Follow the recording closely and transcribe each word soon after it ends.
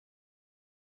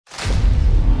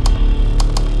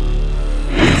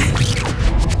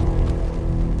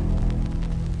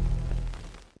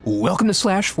Welcome to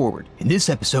Slash Forward. In this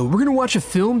episode, we're going to watch a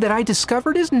film that I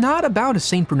discovered is not about a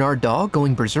St. Bernard dog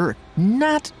going berserk.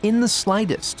 Not in the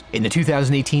slightest. In the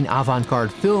 2018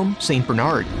 avant-garde film, St.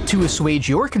 Bernard. To assuage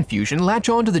your confusion, latch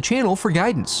on to the channel for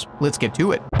guidance. Let's get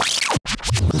to it.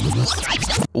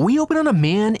 We open on a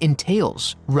man in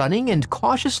tails, running and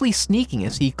cautiously sneaking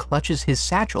as he clutches his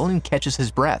satchel and catches his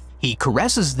breath. He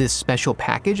caresses this special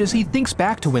package as he thinks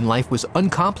back to when life was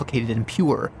uncomplicated and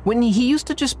pure, when he used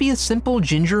to just be a simple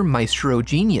ginger maestro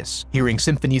genius, hearing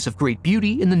symphonies of great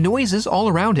beauty in the noises all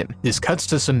around him. This cuts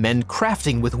to some men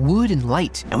crafting with wood and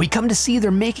light, and we come to see they're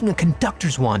making a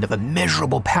conductor's wand of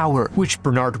immeasurable power, which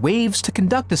Bernard waves to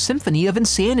conduct a symphony of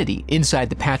insanity inside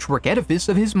the patchwork edifice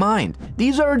of his mind.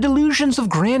 These are delusions of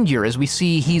grandeur, as we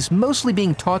see he's mostly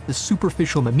being taught the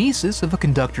superficial mimesis of a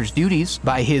conductor's duties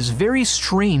by his very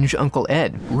strange Uncle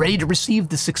Ed. Ready to receive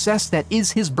the success that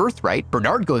is his birthright,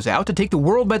 Bernard goes out to take the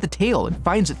world by the tail and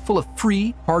finds it full of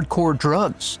free, hardcore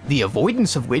drugs, the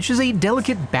avoidance of which is a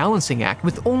delicate balancing act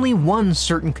with only one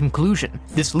certain conclusion.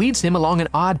 This leads him along an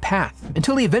odd path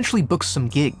until he eventually books some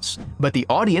gigs, but the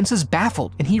audience is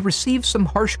baffled and he receives some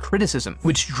harsh criticism,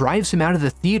 which drives him out of the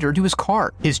theater to his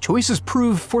car. His choices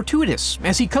prove fortuitous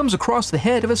as he comes across the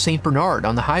head of a St. Bernard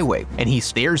on the highway, and he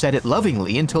stares at it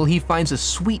lovingly until he finds a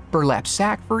sweet burlap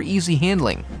sack for easy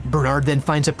handling. Bernard then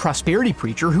finds a prosperity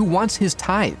preacher who wants his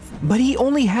tithe, but he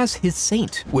only has his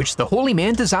saint, which the holy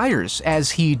man desires,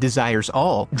 as he desires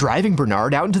all, driving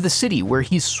Bernard out into the city where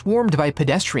he's swarmed by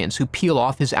pedestrians who peel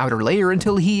off his outer layer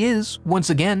until he is, once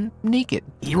again, naked.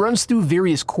 He runs through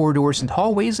various corridors and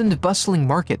hallways and bustling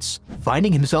markets,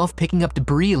 finding himself picking up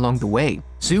debris along the way.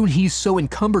 Soon he's so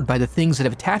encumbered by the things that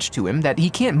have attached to him that he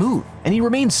can't move, and he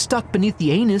remains stuck beneath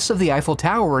the anus of the Eiffel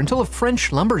Tower until a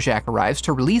French lumberjack arrives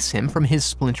to release him from his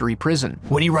splintery prison.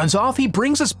 When he runs off, he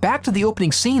brings us back to the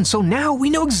opening scene, so now we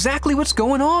know exactly what's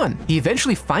going on. He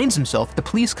eventually finds himself at the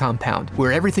police compound,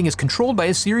 where everything is controlled by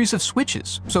a series of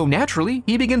switches, so naturally,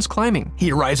 he begins climbing.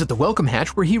 He arrives at the welcome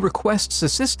hatch where he requests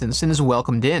assistance and is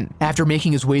welcomed in. After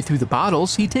making his way through the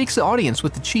bottles, he takes the audience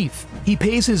with the chief. He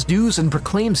pays his dues and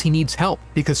proclaims he needs help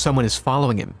because someone is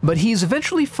following him, but he's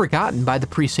eventually forgotten by the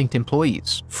precinct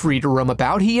employees. Free to roam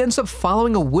about, he ends up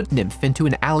following a wood nymph into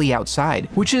an alley outside,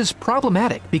 which is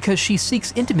problematic because she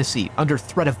seeks intimacy under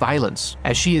threat of violence.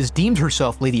 As she has deemed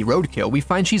herself Lady Roadkill, we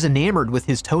find she's enamored with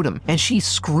his totem, and she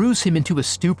screws him into a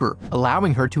stupor,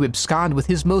 allowing her to abscond with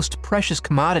his most precious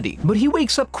commodity. But he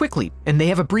wakes up quickly, and they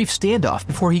have a brief standoff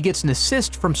before he gets an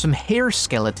assist from some hair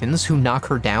skeletons who knock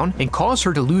her down and cause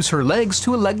her to lose her legs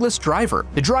to a legless driver.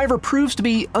 The driver proves to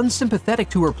be unsympathetic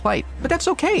to her plight, but that's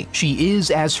okay. She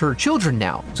is as her children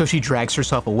now, so she drags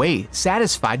herself away,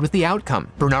 satisfied with the outcome.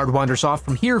 Bernard wanders off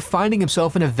from here, finding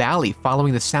himself in a valley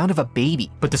following the sound of a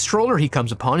baby, but the stroller he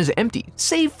comes upon is empty,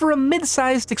 save for a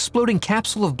mid-sized exploding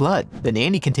capsule of blood. The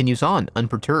nanny continues on,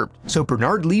 unperturbed, so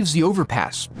Bernard leaves the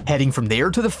overpass, heading from there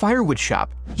to the firewood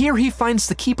shop. Here he finds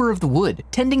the keeper of the wood,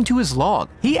 tending to his log.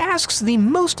 He asks the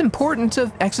most important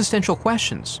of existential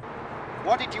questions.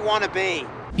 What did you want to be?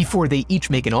 Before they each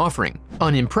make an offering.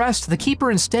 Unimpressed, the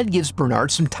keeper instead gives Bernard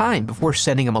some time before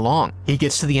sending him along. He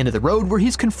gets to the end of the road where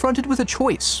he's confronted with a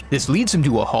choice. This leads him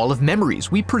to a hall of memories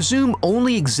we presume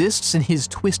only exists in his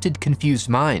twisted, confused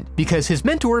mind, because his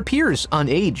mentor appears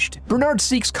unaged. Bernard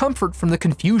seeks comfort from the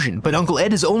confusion, but Uncle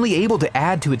Ed is only able to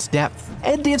add to its depth.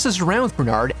 Ed dances around with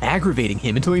Bernard, aggravating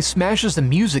him until he smashes the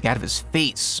music out of his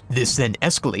face. This then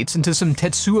escalates into some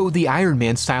Tetsuo the Iron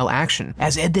Man style action,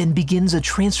 as Ed then begins a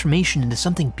transformation into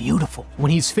something beautiful.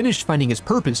 When he's finished finding his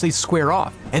purpose, they square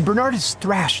off, and Bernard is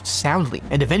thrashed soundly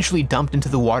and eventually dumped into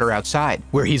the water outside,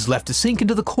 where he's left to sink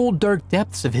into the cold, dark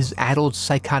depths of his addled,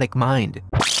 psychotic mind.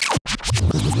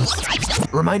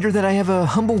 Reminder that I have a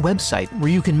humble website where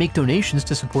you can make donations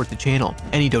to support the channel.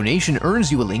 Any donation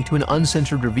earns you a link to an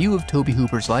uncensored review of Tobe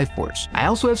Hooper's Life Force. I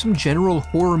also have some general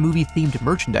horror movie themed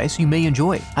merchandise you may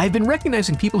enjoy. I've been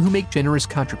recognizing people who make generous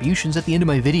contributions at the end of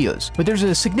my videos, but there's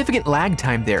a significant lag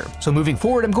time there, so moving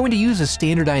forward I'm going to use a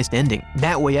standardized ending.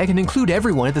 That way I can include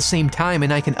everyone at the same time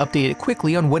and I can update it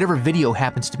quickly on whatever video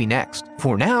happens to be next.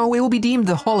 For now, it will be deemed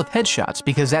the Hall of Headshots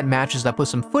because that matches up with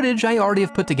some footage I already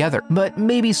have put together, but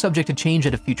may be subject to change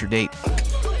at a future date.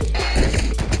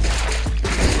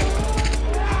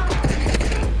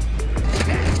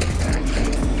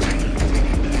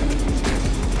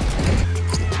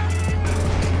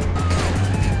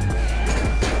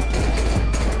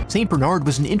 St. Bernard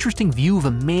was an interesting view of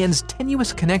a man's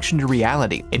tenuous connection to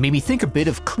reality. It made me think a bit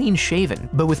of Clean Shaven,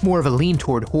 but with more of a lean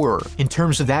toward horror. In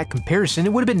terms of that comparison,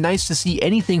 it would have been nice to see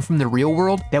anything from the real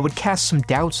world that would cast some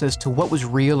doubts as to what was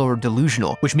real or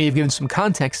delusional, which may have given some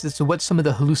context as to what some of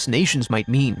the hallucinations might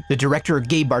mean. The director,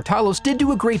 Gabriel Bartalos, did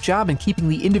do a great job in keeping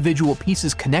the individual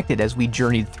pieces connected as we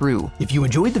journeyed through. If you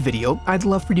enjoyed the video, I'd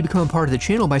love for you to become a part of the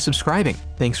channel by subscribing.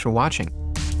 Thanks for watching.